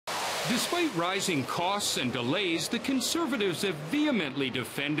Despite rising costs and delays, the Conservatives have vehemently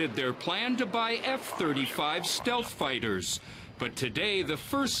defended their plan to buy F-35 stealth fighters. But today, the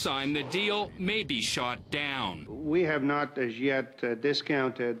first sign the deal may be shot down. We have not as yet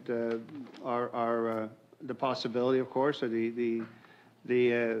discounted the possibility, of course, of the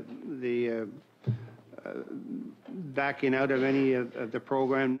backing out of any of the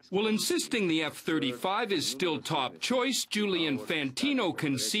program. Well, insisting the F-35 is still top choice, Julian Fantino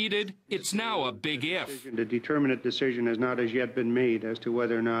conceded it's now a big if. The determinate decision has not as yet been made as to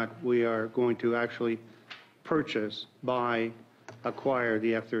whether or not we are going to actually purchase, buy, acquire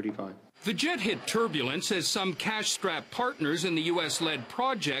the F-35. The jet hit turbulence as some cash-strapped partners in the U.S.-led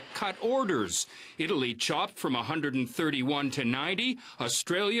project cut orders. Italy chopped from 131 to 90,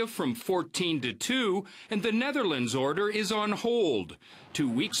 Australia from 14 to 2, and the Netherlands order is on hold. 2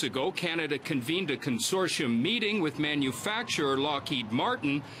 weeks ago, Canada convened a consortium meeting with manufacturer Lockheed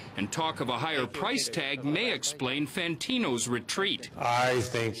Martin, and talk of a higher price tag may explain Fantino's retreat. I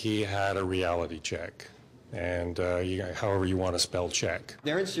think he had a reality check. And however you want to spell check.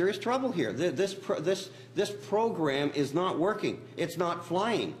 They're in serious trouble here. This program is not working. It's not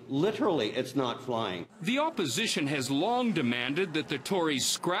flying. Literally, it's not flying. The opposition has long demanded that the Tories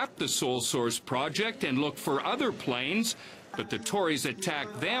scrap the sole source project and look for other planes, but the Tories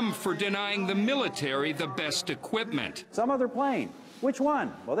attack them for denying the military the best equipment. Some other plane. Which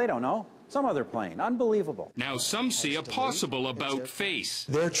one? Well, they don't know. Some other plane. Unbelievable. Now some see a possible about-face.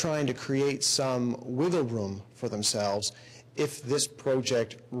 They're trying to create some wiggle room for themselves if this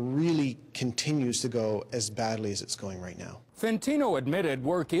project really continues to go as badly as it's going right now. Fantino admitted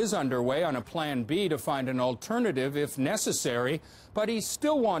work is underway on a plan B to find an alternative if necessary, but he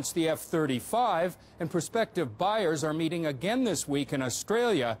still wants the F-35, and prospective buyers are meeting again this week in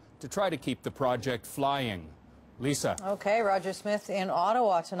Australia to try to keep the project flying. Lisa. Okay, Roger Smith in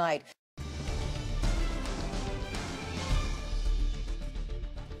Ottawa tonight.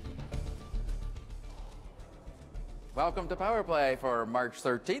 Welcome to Power Play for March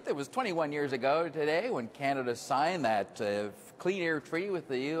 13th. It was 21 years ago today when Canada signed that Clean Air Treaty with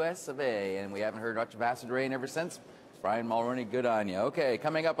the U.S. of A., and we haven't heard much of acid rain ever since. Brian Mulroney, good on you. Okay,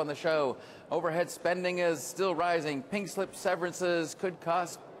 coming up on the show, overhead spending is still rising. Pink slip severances could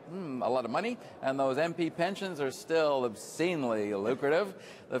cost a lot of money, and those MP pensions are still obscenely lucrative.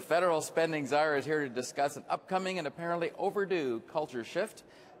 The federal spending czar is here to discuss an upcoming and apparently overdue culture shift.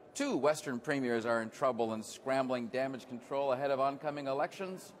 2 Western premiers are in trouble and scrambling damage control ahead of oncoming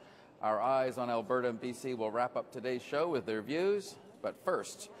elections. Our eyes on Alberta and BC will wrap up today's show with their views. But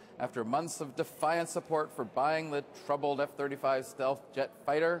first, after months of defiant support for buying the troubled F-35 stealth jet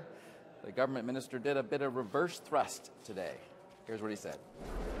fighter, the government minister did a bit of reverse thrust today. Here's what he said.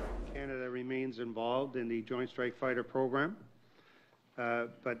 Canada remains involved in the Joint Strike Fighter program.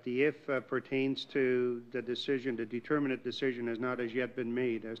 But the if pertains to the decision, the determinate decision has not as yet been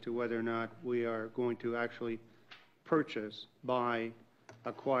made as to whether or not we are going to actually purchase, buy,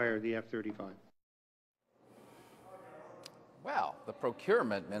 acquire the F-35. Well, the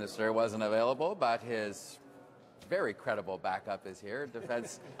procurement minister wasn't available, but his very credible backup is here.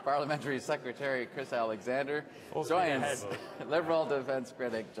 Defense Parliamentary Secretary Chris Alexander joins Liberal defense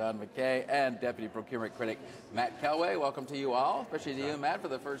critic John McKay and Deputy Procurement critic Matt Kellway. Welcome to you all, especially to you, Matt, for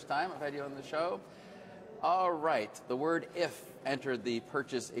the first time. I've had you on the show. All right, the word if entered the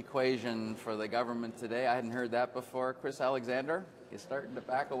purchase equation for the government today. I hadn't heard that before. Chris Alexander, you starting to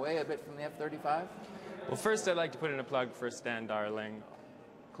back away a bit from the F-35? Well, first I'd like to put in a plug for Stan Darling,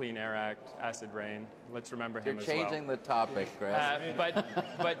 Clean Air Act, acid rain. Let's remember him as well. You're changing the topic, Chris.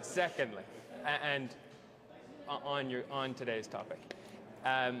 But secondly, and on today's topic,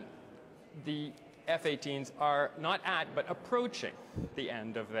 the F-18s are not at, but approaching the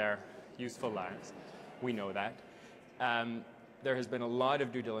end of their useful lives. We know that. There has been a lot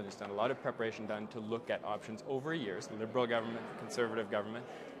of due diligence done, a lot of preparation done to look at options over years, Liberal government, Conservative government.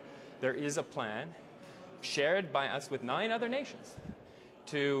 There is a plan shared by us with 9 other nations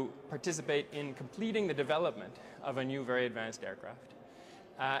to participate in completing the development of a new, very advanced aircraft.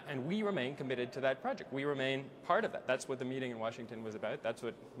 And we remain committed to that project. We remain part of that. That's what the meeting in Washington was about. That's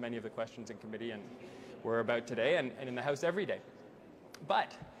what many of the questions in committee were about today and in the House every day.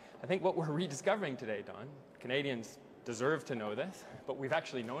 But I think what we're rediscovering today, Don, Canadians deserve to know this, but we've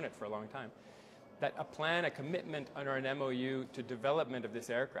actually known it for a long time, that a plan, a commitment under an MOU to development of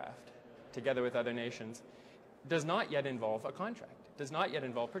this aircraft, together with other nations, does not yet involve a contract, does not yet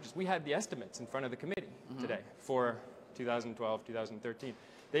involve purchase. We had the estimates in front of the committee today for 2012, 2013.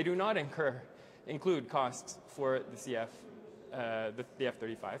 They do not include costs for the CF, the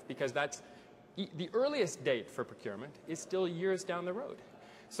F-35, because that's the earliest date for procurement is still years down the road.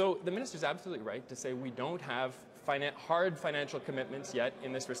 So the minister's absolutely right to say we don't have hard financial commitments yet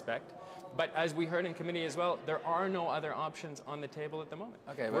in this respect. But as we heard in committee as well, there are no other options on the table at the moment.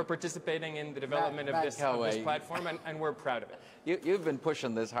 Okay, we're participating in the development of this platform, and we're proud of it. You've been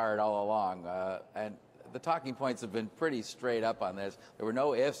pushing this hard all along, and the talking points have been pretty straight up on this. There were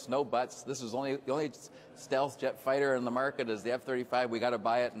no ifs, no buts. This was the only stealth jet fighter in the market is the F-35. We got to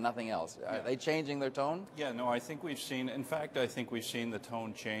buy it and nothing else. Are they changing their tone? Yeah, no, I think we've seen, in fact, I think we've seen the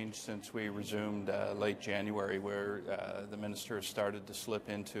tone change since we resumed late January, where the minister has started to slip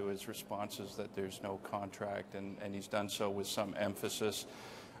into his responses that there's no contract, and he's done so with some emphasis.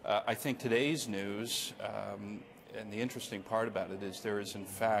 I think today's news, and the interesting part about it is there is, in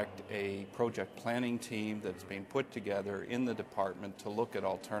fact, a project planning team that's being put together in the department to look at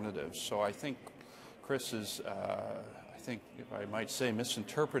alternatives. So I think Chris is, I think, if I might say,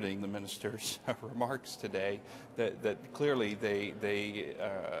 misinterpreting the minister's remarks today, that clearly they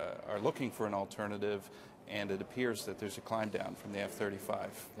are looking for an alternative, and it appears that there's a climb down from the F-35.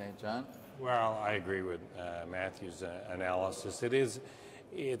 Okay, John? Well, I agree with Matthew's analysis.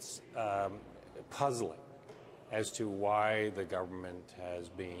 It's puzzling as to why the government has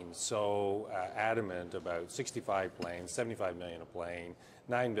been so adamant about 65 planes, $75 million a plane,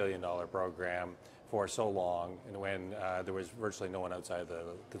 $9 billion program for so long, and when there was virtually no one outside the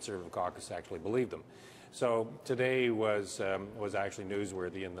Conservative caucus actually believed them. So today was actually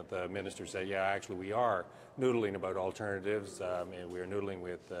newsworthy in that the minister said, yeah, actually we are noodling about alternatives, and we're noodling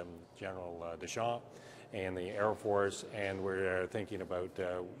with General Deschamps and the Air Force, and we're thinking about,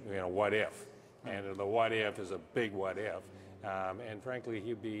 what if? And the what if is a big what if, and frankly,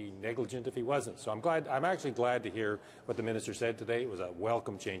 he'd be negligent if he wasn't. So I'm actually glad to hear what the minister said today. It was a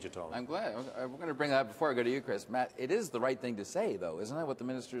welcome change of tone. I'm glad. We're going to bring that up before I go to you, Chris. Matt, it is the right thing to say, though, isn't that what the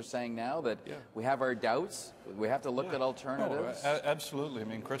minister is saying now, that we have our doubts, we have to look at alternatives? Oh, absolutely. I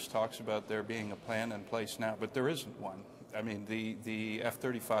mean, Chris talks about there being a plan in place now, but there isn't one. I mean, the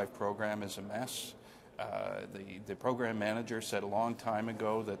F-35 program is a mess. The program manager said a long time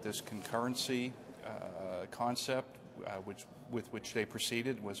ago that this concurrency concept with which they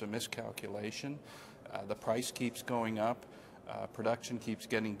proceeded was a miscalculation. The price keeps going up. Production keeps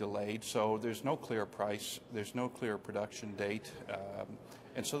getting delayed. So there's no clear price. There's no clear production date.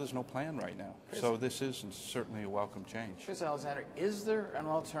 And so there's no plan right now. So this is certainly a welcome change. Chris Alexander, is there an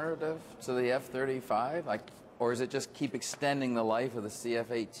alternative to the F-35? Or is it just keep extending the life of the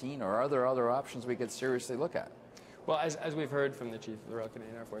CF-18, or are there other options we could seriously look at? Well, as we've heard from the Chief of the Royal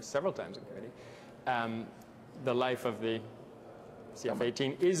Canadian Air Force several times in committee, the life of the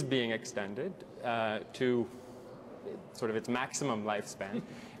CF-18 is being extended to sort of its maximum lifespan,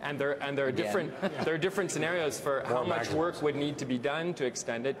 and there are different scenarios for how much work would need to be done to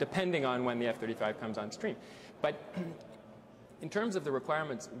extend it, depending on when the F-35 comes on stream. But in terms of the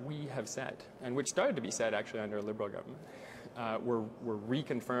requirements we have set, and which started to be set actually under a Liberal government, were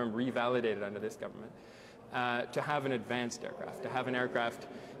reconfirmed, revalidated under this government, to have an advanced aircraft, to have an aircraft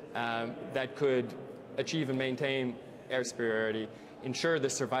that could achieve and maintain air superiority, ensure the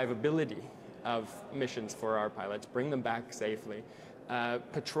survivability of missions for our pilots, bring them back safely,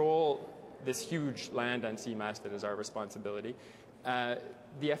 patrol this huge land and sea mass that is our responsibility.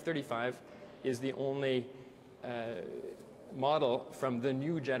 The F-35 is the only model from the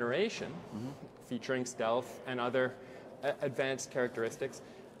new generation, featuring stealth and other advanced characteristics,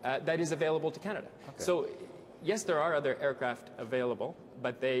 that is available to Canada. Okay. So, yes, there are other aircraft available,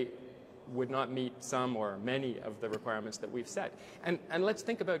 but they would not meet some or many of the requirements that we've set. And let's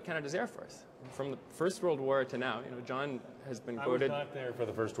think about Canada's Air Force. From the First World War to now, John has been quoted... I was not there for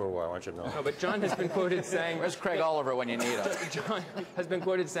the First World War, I want you to know. No, but John has been quoted saying... Where's Craig Oliver when you need him? John has been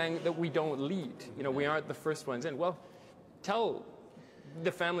quoted saying that we don't lead. We aren't the first ones in. Well, tell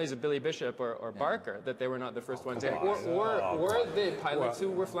the families of Billy Bishop or Barker that they were not the first ones in, or the pilots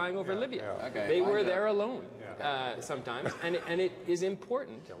who were flying over Libya. Okay, they were there alone sometimes, and it is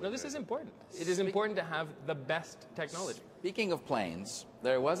important. No, this is important. It is important to have the best technology. Speaking of planes,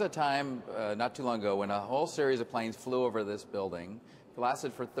 there was a time not too long ago when a whole series of planes flew over this building. It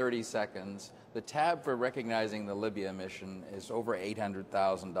lasted for 30 seconds. The tab for recognizing the Libya mission is over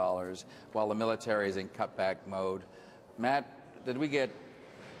 $800,000, while the military is in cutback mode. Matt, did we get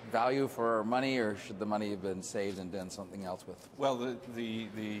value for our money, or should the money have been saved and done something else with? Well,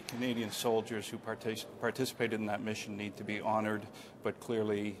 the Canadian soldiers who participated in that mission need to be honored, but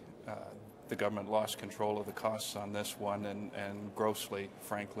clearly the government lost control of the costs on this one and grossly,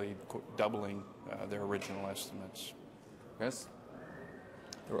 frankly, doubling their original estimates. Yes?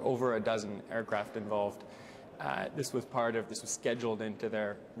 There were over a dozen aircraft involved. This was scheduled into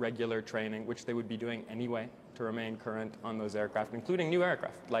their regular training, which they would be doing anyway. to remain current on those aircraft, including new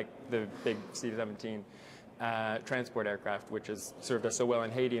aircraft like the big C-17 transport aircraft, which has served us so well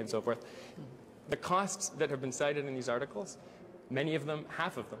in Haiti and so forth. The costs that have been cited in these articles, many of them,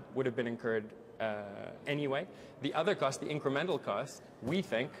 half of them, would have been incurred anyway. The other costs, the incremental costs, we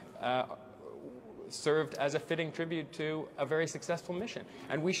think served as a fitting tribute to a very successful mission.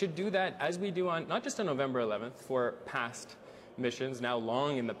 And we should do that as we do on, not just on November 11th for past missions, now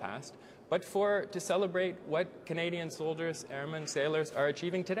long in the past, but to celebrate what Canadian soldiers, airmen, sailors are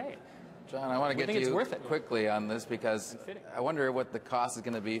achieving today. John, I want to get to you quickly on this because I wonder what the cost is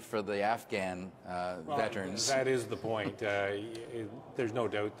going to be for the Afghan veterans. That is the point. There's no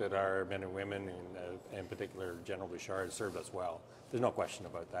doubt that our men and women, in particular General Bouchard, served us well. There's no question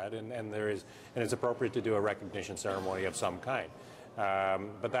about that, and it's appropriate to do a recognition ceremony of some kind.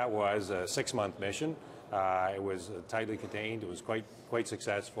 But that was a 6-month mission. It was tightly contained. It was quite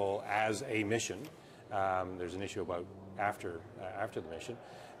successful as a mission. There's an issue about after the mission.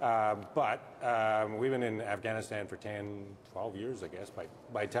 But we've been in Afghanistan for 10, 12 years, I guess.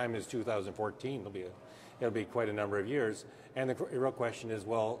 By the time it's 2014, it'll be quite a number of years. And the real question is,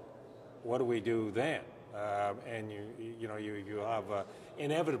 well, what do we do then? And you have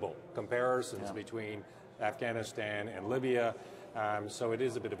inevitable comparisons between Afghanistan and Libya. So it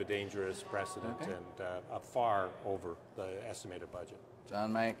is a bit of a dangerous precedent and far over the estimated budget.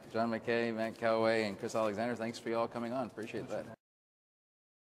 John McKay, Matt Kellway, and Chris Alexander, thanks for you all coming on. Appreciate that.